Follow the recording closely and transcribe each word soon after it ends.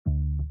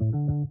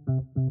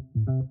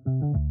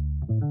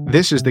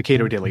This is the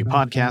Cato Daily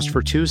Podcast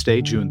for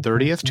Tuesday, June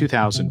 30th,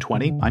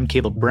 2020. I'm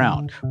Caleb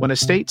Brown. When a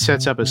state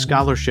sets up a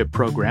scholarship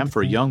program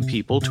for young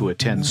people to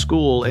attend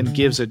school and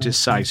gives a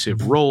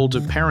decisive role to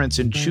parents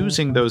in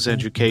choosing those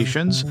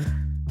educations,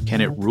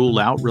 can it rule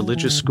out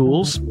religious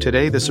schools?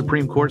 Today, the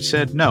Supreme Court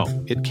said no,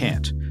 it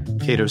can't.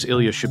 Cato's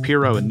Ilya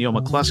Shapiro and Neil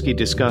McCluskey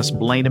discuss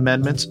Blaine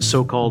Amendment's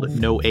so-called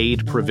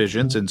no-aid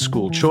provisions in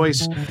school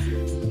choice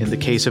in the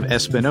case of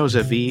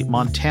Espinoza v.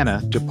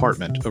 Montana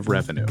Department of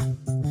Revenue.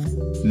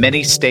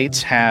 Many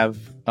states have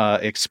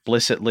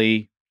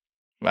explicitly,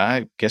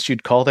 I guess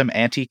you'd call them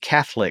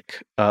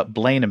anti-Catholic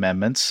Blaine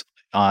amendments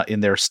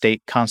in their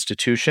state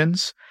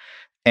constitutions.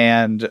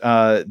 And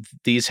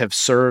these have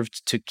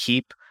served to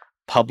keep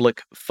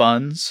public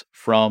funds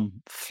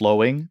from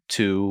flowing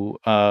to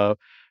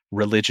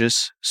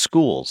religious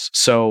schools.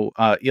 So,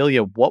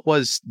 Ilya, what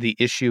was the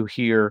issue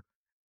here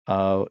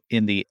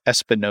in the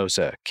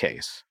Espinoza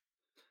case?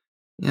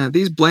 Yeah,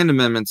 these Blaine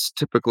amendments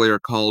typically are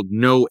called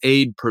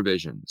no-aid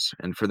provisions.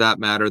 And for that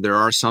matter, there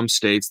are some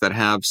states that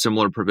have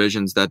similar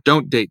provisions that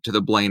don't date to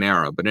the Blaine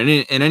era. But in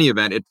any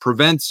event, it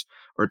prevents,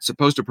 or it's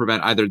supposed to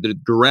prevent, either the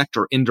direct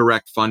or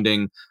indirect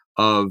funding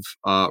of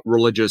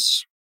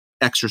religious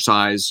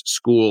exercise,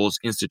 schools,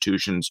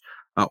 institutions,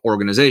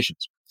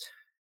 organizations.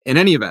 In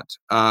any event,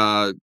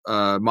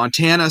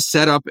 Montana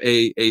set up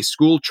a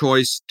school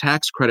choice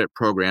tax credit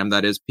program.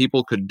 That is,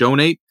 people could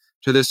donate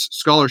to this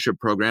scholarship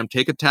program,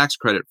 take a tax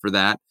credit for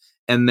that,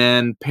 and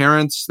then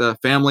parents, the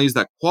families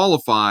that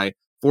qualify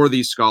for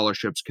these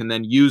scholarships can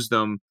then use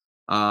them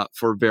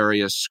for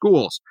various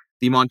schools.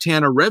 The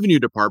Montana Revenue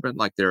Department,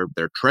 like their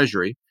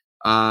treasury,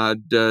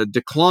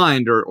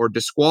 declined or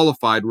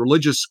disqualified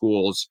religious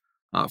schools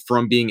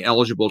from being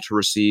eligible to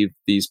receive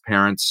these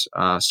parents'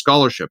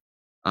 scholarship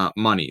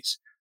monies.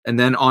 And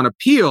then on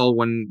appeal,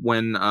 when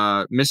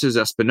Mrs.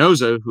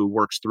 Espinoza, who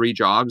works 3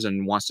 jobs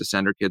and wants to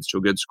send her kids to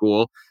a good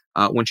school,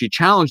 when she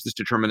challenged this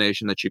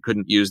determination that she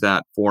couldn't use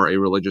that for a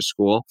religious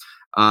school,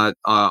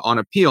 on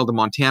appeal, the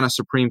Montana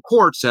Supreme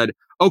Court said,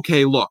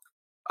 okay, look,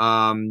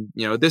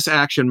 this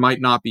action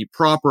might not be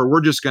proper. We're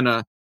just going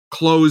to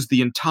close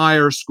the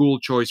entire school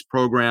choice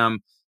program.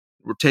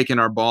 We're taking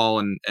our ball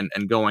and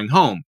going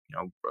home,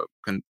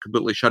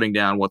 completely shutting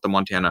down what the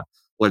Montana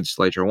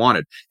legislature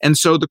wanted. And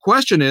so the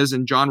question is,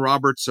 and John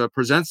Roberts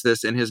presents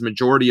this in his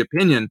majority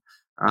opinion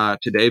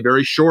today,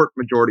 very short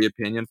majority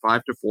opinion,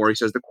 5-4. He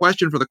says the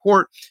question for the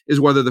court is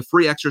whether the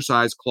free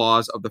exercise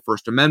clause of the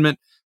First Amendment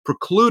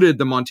precluded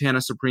the Montana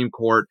Supreme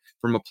Court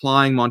from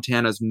applying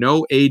Montana's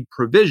no-aid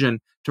provision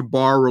to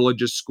bar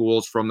religious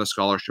schools from the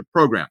scholarship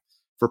program.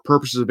 For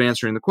purposes of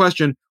answering the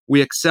question,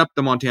 we accept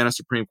the Montana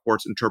Supreme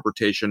Court's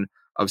interpretation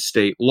of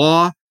state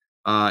law,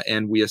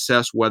 and we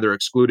assess whether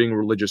excluding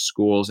religious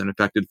schools and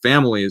affected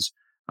families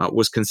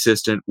was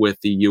consistent with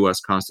the U.S.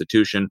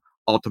 Constitution,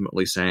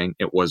 ultimately saying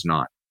it was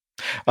not.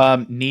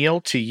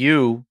 Neil, to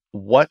you,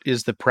 what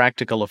is the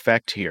practical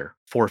effect here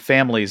for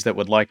families that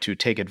would like to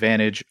take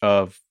advantage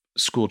of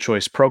school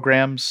choice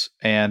programs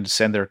and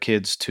send their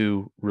kids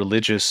to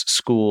religious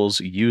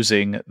schools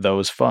using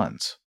those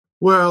funds?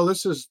 Well,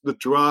 this is the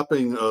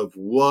dropping of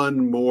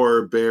one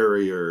more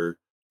barrier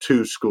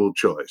to school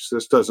choice.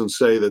 This doesn't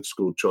say that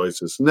school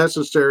choice is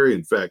necessary.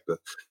 In fact, the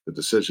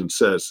decision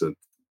says that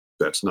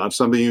that's not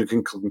something you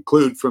can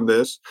conclude from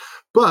this.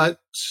 But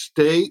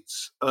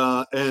states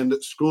and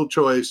school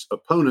choice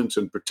opponents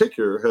in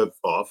particular have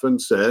often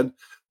said,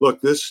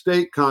 look, this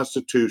state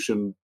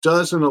constitution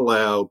doesn't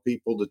allow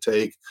people to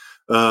take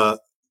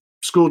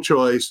school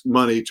choice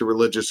money to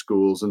religious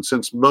schools. And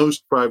since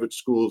most private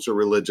schools are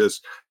religious,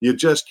 you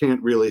just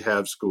can't really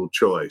have school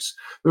choice.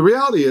 The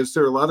reality is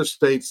there are a lot of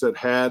states that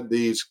had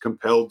these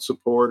compelled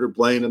support or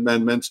Blaine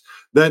amendments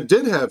that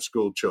did have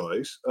school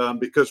choice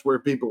because where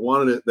people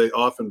wanted it, they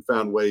often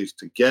found ways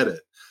to get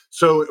it.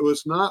 So it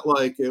was not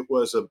like it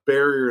was a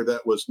barrier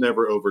that was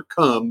never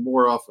overcome.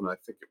 More often, I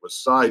think it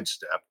was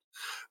sidestepped.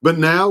 But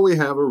now we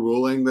have a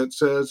ruling that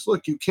says,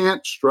 look, you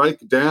can't strike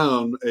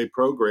down a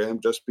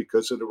program just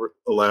because it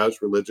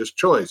allows religious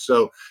choice.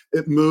 So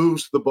it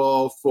moves the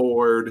ball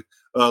forward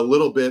a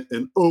little bit,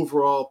 an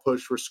overall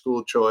push for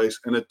school choice,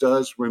 and it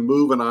does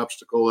remove an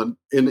obstacle in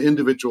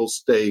individual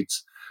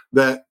states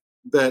that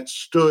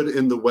stood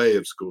in the way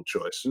of school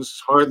choice. This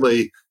is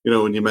hardly,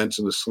 when you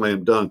mention the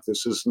slam dunk,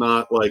 this is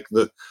not like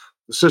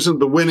this isn't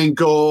the winning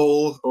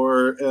goal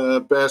or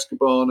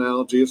basketball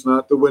analogy. It's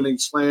not the winning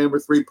slam or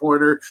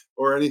three-pointer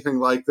or anything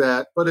like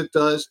that. But it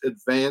does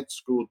advance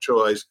school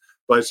choice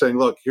by saying,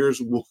 look,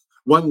 here's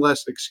one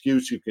less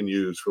excuse you can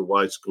use for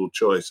why school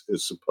choice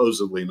is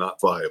supposedly not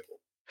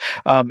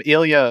viable.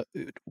 Ilya,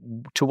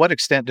 to what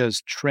extent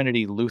does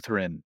Trinity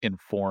Lutheran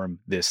inform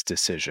this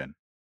decision?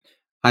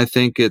 I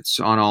think it's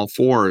on all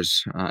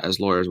fours, as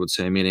lawyers would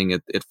say, meaning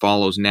it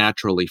follows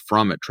naturally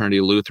from it.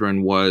 Trinity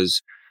Lutheran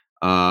was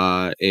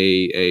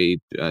a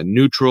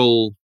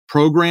neutral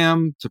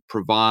program to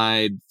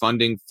provide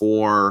funding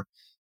for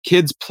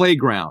kids'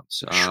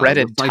 playgrounds.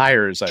 Shredded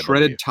tires, I believe.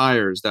 Shredded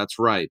tires, that's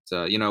right.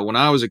 When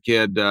I was a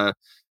kid,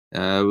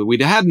 we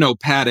had no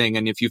padding,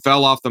 and if you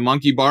fell off the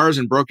monkey bars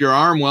and broke your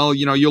arm, well,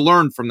 you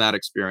learned from that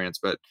experience.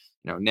 But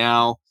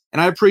now,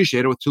 and I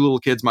appreciate it with two little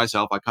kids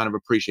myself. I kind of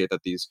appreciate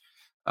that these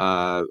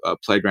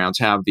playgrounds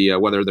have the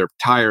whether they're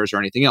tires or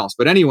anything else.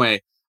 But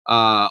anyway,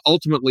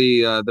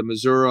 ultimately, the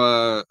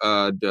Missouri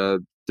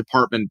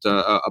department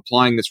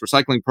applying this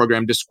recycling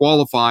program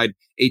disqualified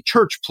a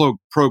church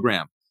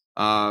program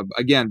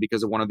again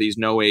because of one of these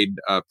no aid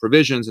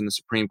provisions, and the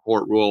Supreme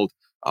Court ruled.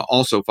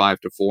 Also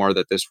 5-4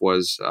 that this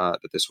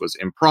was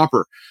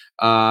improper,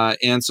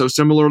 and so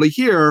similarly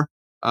here,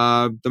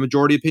 the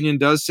majority opinion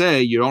does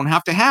say you don't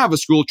have to have a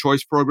school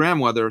choice program,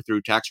 whether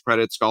through tax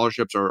credits,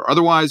 scholarships, or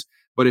otherwise.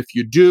 But if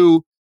you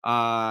do,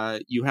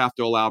 you have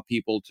to allow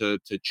people to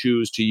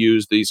choose to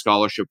use the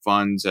scholarship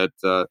funds at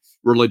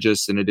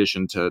religious in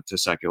addition to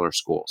secular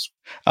schools.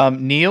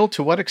 Neil,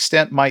 to what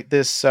extent might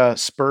this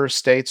spur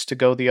states to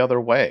go the other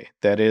way?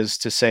 That is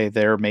to say,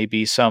 there may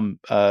be some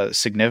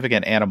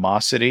significant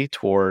animosity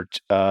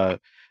toward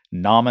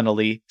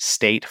nominally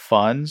state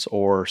funds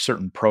or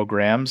certain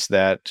programs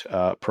that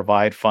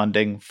provide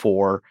funding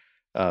for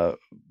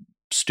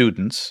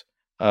students.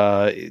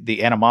 The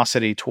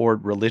animosity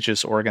toward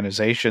religious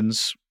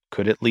organizations,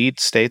 could it lead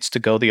states to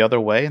go the other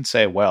way and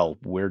say, well,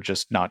 we're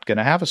just not going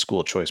to have a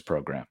school choice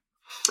program?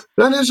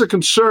 That is a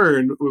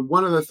concern.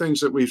 One of the things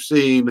that we've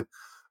seen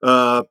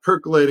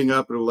percolating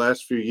up in the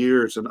last few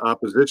years in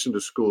opposition to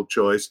school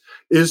choice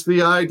is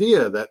the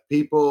idea that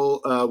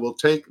people will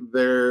take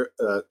their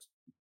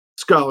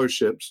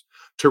scholarships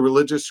to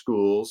religious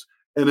schools,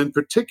 and in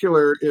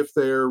particular, if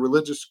they're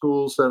religious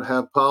schools that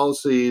have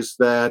policies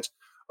that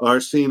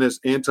are seen as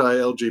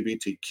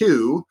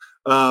anti-LGBTQ,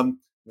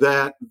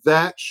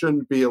 that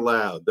shouldn't be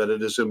allowed, that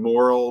it is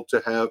immoral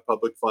to have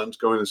public funds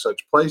going to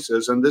such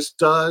places. And this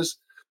does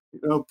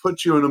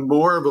put you in a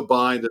more of a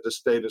bind at the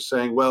state of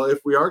saying, well, if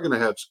we are going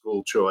to have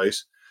school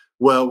choice,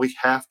 well, we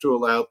have to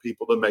allow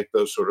people to make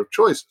those sort of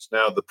choices.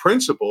 Now, the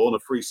principle in a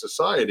free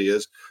society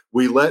is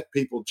we let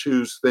people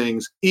choose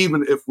things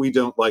even if we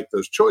don't like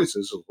those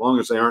choices, as long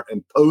as they aren't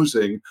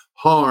imposing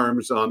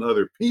harms on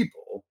other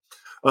people.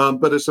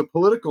 But as a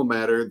political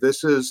matter,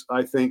 this is,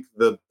 I think,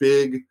 the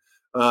big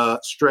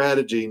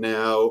strategy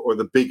now, or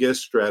the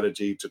biggest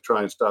strategy to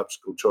try and stop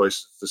school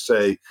choice, to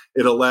say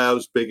it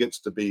allows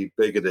bigots to be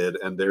bigoted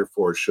and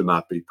therefore should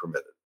not be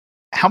permitted.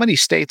 How many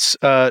states,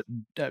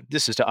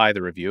 this is to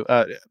either of you,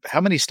 how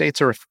many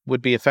states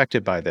would be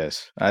affected by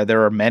this?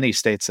 There are many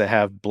states that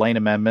have Blaine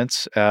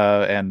amendments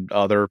and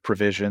other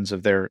provisions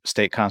of their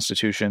state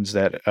constitutions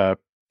that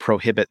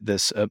prohibit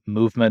this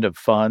movement of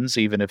funds,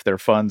 even if they're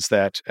funds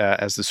that,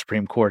 as the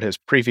Supreme Court has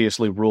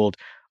previously ruled,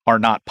 are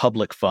not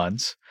public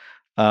funds.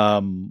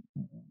 How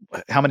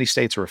many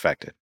states are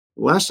affected?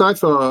 Last I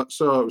saw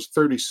it was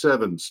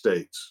 37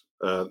 states.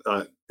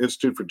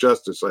 Institute for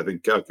Justice, I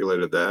think,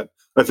 calculated that.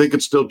 I think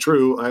it's still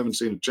true. I haven't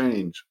seen it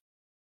change.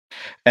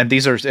 And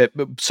these are,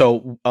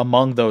 so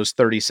among those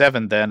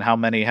 37, then, how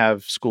many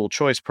have school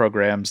choice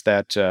programs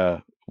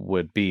that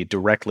would be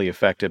directly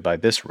affected by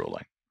this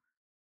ruling?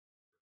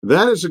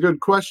 That is a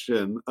good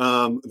question.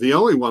 The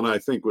only one I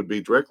think would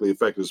be directly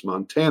affected is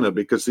Montana,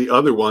 because the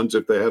other ones,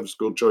 if they have a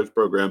school choice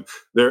program,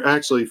 they're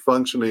actually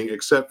functioning,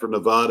 except for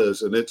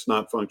Nevada's, and it's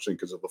not functioning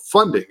because of a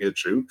funding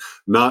issue,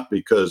 not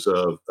because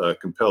of a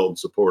compelled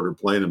support or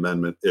Blaine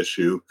Amendment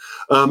issue.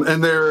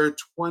 And there are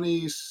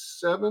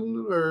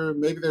 27, or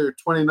maybe there are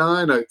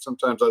 29.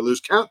 Sometimes I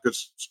lose count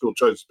because school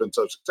choice has been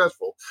so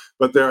successful.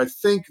 But I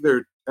think there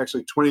are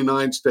actually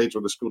 29 states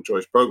with a school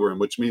choice program,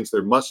 which means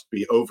there must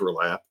be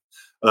overlap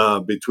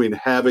between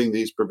having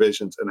these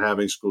provisions and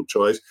having school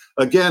choice.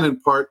 Again, in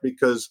part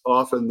because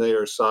often they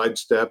are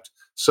sidestepped.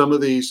 Some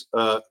of these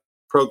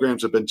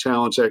programs have been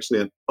challenged actually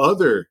in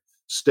other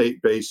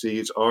state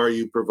bases. Are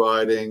you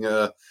providing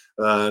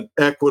an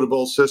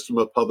equitable system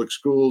of public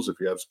schools if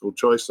you have school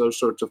choice, those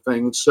sorts of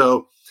things?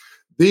 So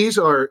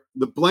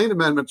the Blaine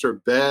amendments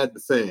are bad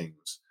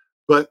things,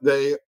 but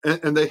they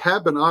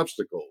have been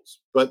obstacles,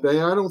 but I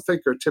don't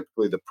think are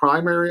typically the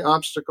primary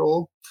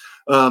obstacle,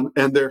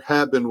 and there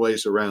have been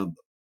ways around them.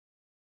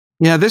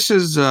 Yeah, this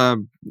is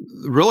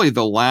really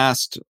the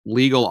last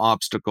legal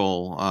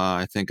obstacle,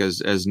 I think,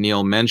 as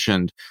Neil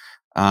mentioned.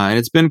 And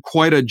it's been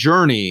quite a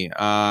journey,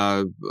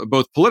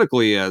 both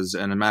politically and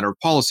a matter of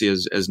policy,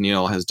 as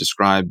Neil has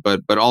described,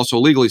 but also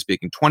legally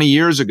speaking. 20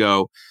 years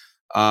ago,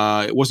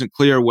 it wasn't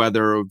clear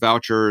whether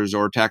vouchers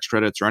or tax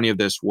credits or any of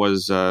this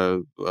was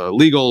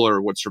legal or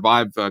would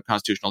survive a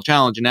constitutional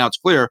challenge. And now it's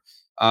clear.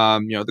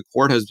 The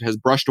court has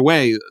brushed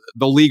away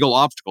the legal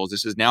obstacles.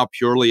 This is now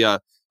purely a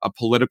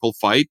political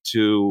fight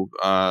to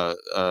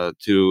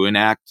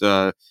enact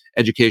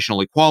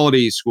educational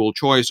equality, school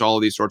choice, all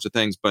of these sorts of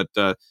things. But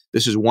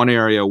this is one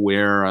area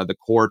where the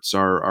courts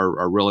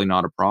are really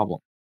not a problem.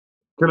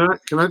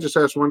 Can I just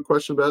ask one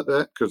question about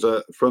that?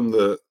 Because from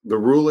the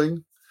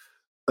ruling,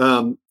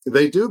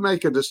 they do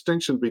make a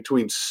distinction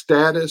between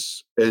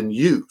status and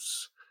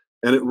use.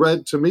 And it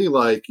read to me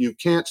like you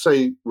can't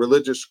say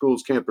religious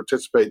schools can't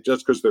participate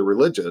just because they're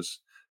religious,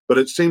 but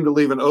it seemed to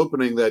leave an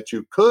opening that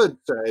you could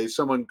say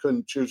someone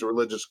couldn't choose a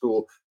religious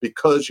school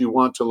because you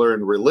want to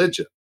learn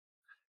religion.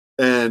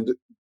 And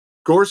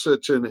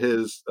Gorsuch, in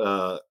his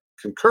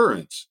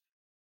concurrence,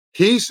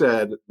 he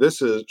said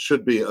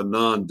should be a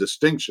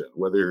non-distinction,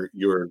 whether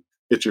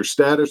it's your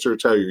status or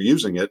it's how you're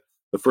using it.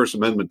 The First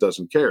Amendment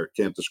doesn't care. It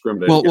can't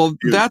discriminate. Well,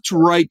 that's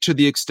right to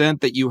the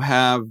extent that you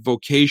have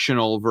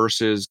vocational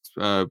versus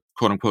quote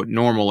unquote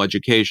normal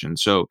education.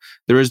 So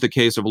there is the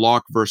case of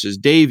Locke versus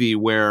Davey,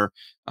 where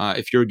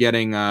if you're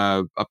getting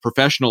a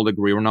professional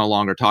degree, we're no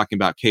longer talking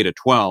about K to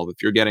 12.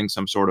 If you're getting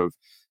some sort of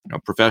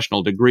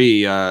professional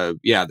degree,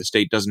 the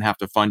state doesn't have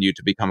to fund you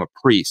to become a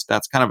priest.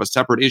 That's kind of a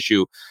separate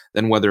issue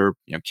than whether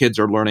kids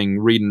are learning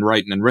reading,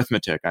 writing, and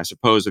arithmetic. I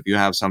suppose if you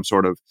have some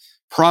sort of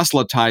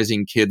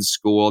proselytizing kids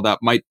school, that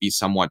might be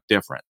somewhat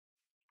different.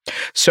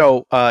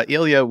 So,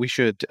 Ilya, we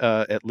should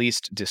at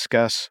least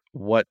discuss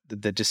what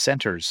the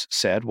dissenters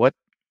said. What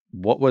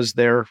was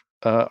their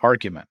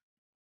argument?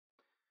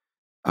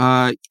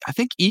 I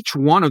think each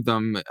one of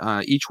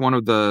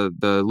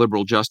the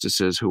liberal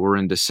justices who were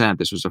in dissent,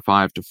 this was a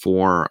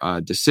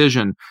 5-4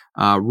 decision,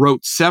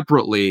 wrote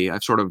separately.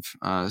 I've sort of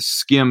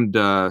skimmed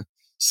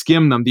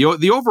them.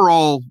 The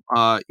overall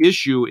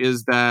issue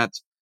is that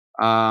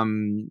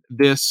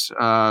this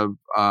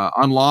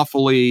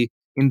unlawfully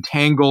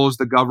entangles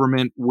the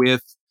government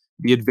with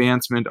the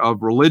advancement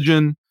of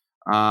religion,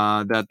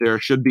 that there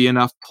should be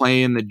enough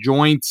play in the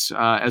joints,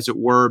 as it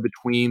were,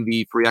 between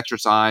the free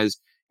exercise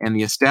and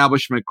the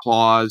Establishment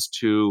Clause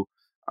to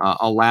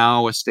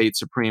allow a state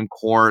Supreme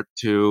Court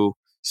to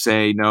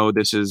say, no,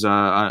 this is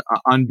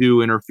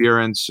undue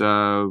interference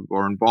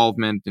or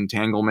involvement,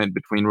 entanglement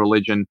between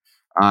religion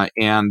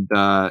and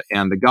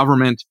the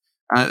government,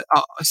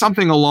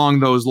 something along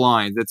those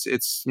lines.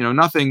 It's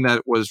nothing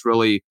that was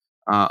really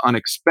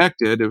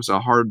unexpected. It was a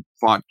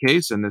hard-fought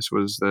case, and this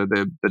was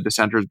the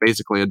dissenters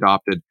basically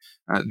adopted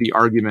the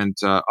argument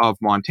of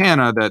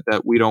Montana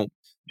that we don't,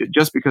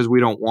 just because we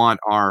don't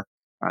want our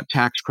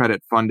tax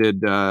credit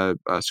funded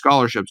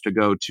scholarships to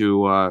go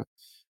to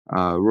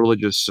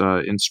religious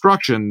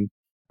instruction,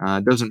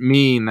 doesn't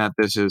mean that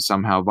this is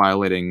somehow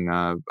violating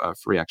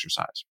free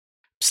exercise.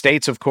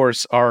 States, of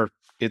course,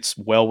 it's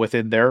well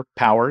within their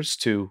powers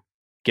to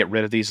get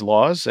rid of these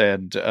laws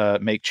and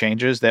make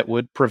changes that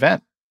would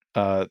prevent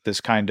this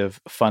kind of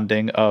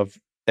funding of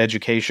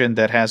education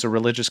that has a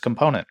religious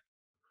component.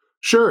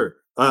 Sure.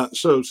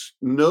 So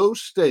no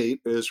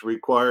state is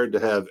required to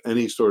have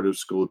any sort of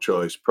school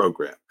choice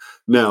program.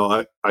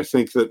 Now, I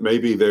think that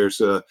maybe there's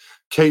a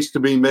case to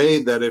be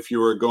made that if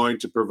you are going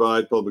to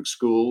provide public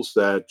schools,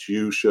 that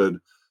you should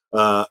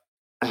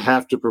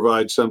have to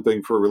provide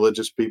something for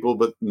religious people,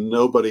 but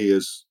nobody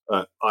is,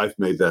 I've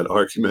made that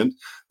argument,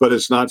 but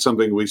it's not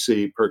something we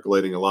see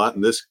percolating a lot.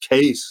 And this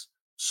case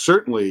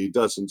certainly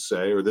doesn't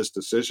say, or this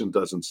decision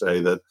doesn't say,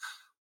 that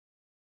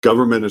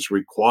government is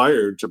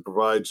required to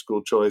provide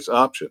school choice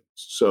options.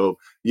 So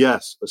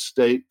yes, a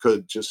state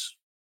could just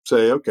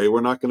say, okay,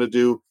 we're not going to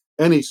do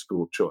any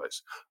school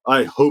choice.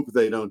 I hope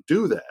they don't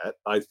do that.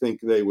 I think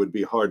they would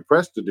be hard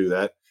pressed to do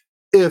that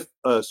if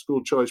a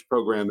school choice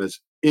program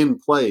is in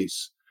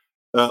place,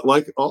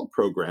 like all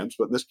programs,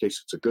 but in this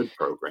case, it's a good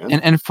program.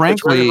 And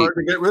frankly, it's very hard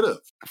to get rid of.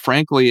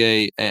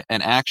 Frankly,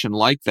 an action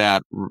like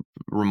that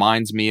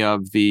reminds me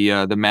of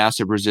the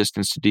massive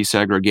resistance to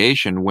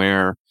desegregation,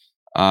 where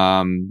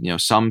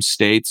some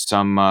states,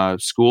 some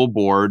school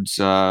boards,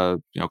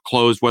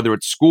 closed, whether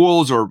it's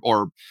schools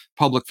or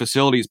public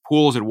facilities,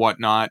 pools and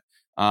whatnot,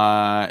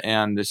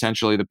 and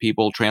essentially the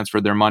people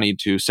transferred their money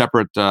to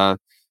separate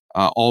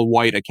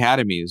all-white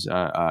academies,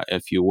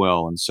 if you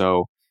will, and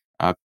so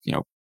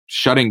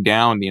shutting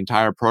down the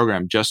entire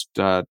program just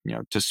to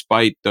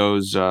spite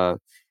those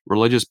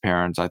religious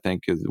parents, I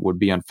think would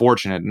be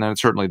unfortunate, and then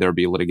certainly there'd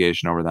be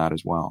litigation over that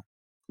as well.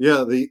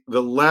 Yeah, the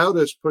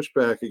loudest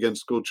pushback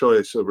against school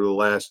choice over the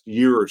last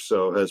year or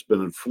so has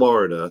been in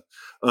Florida,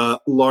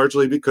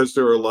 largely because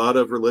there are a lot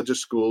of religious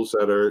schools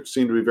that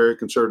seem to be very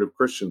conservative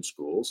Christian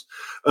schools.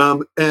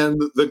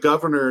 And the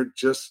governor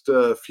just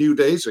a few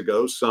days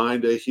ago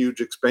signed a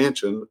huge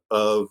expansion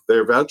of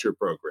their voucher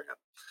program.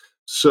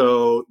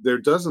 So there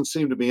doesn't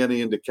seem to be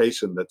any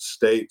indication that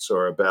states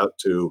are about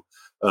to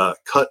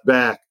cut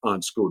back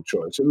on school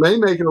choice. It may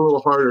make it a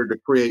little harder to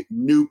create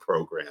new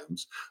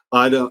programs.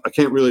 I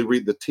can't really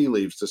read the tea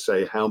leaves to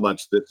say how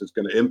much this is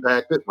going to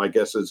impact it. My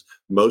guess is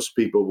most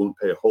people won't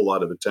pay a whole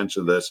lot of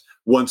attention to this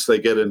once they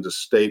get into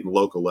state and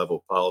local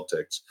level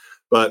politics.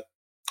 But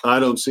I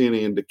don't see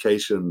any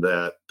indication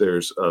that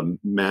there's a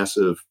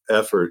massive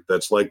effort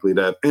that's likely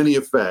to have any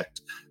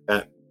effect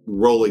at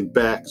rolling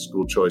back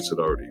school choice that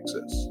already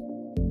exists.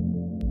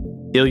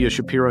 Ilya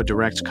Shapiro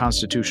directs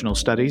constitutional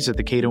studies at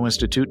the Cato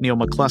Institute. Neil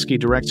McCluskey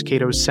directs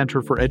Cato's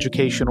Center for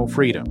Educational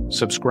Freedom.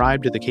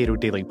 Subscribe to the Cato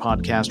Daily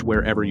Podcast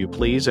wherever you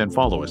please and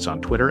follow us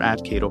on Twitter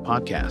 @Cato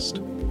Podcast.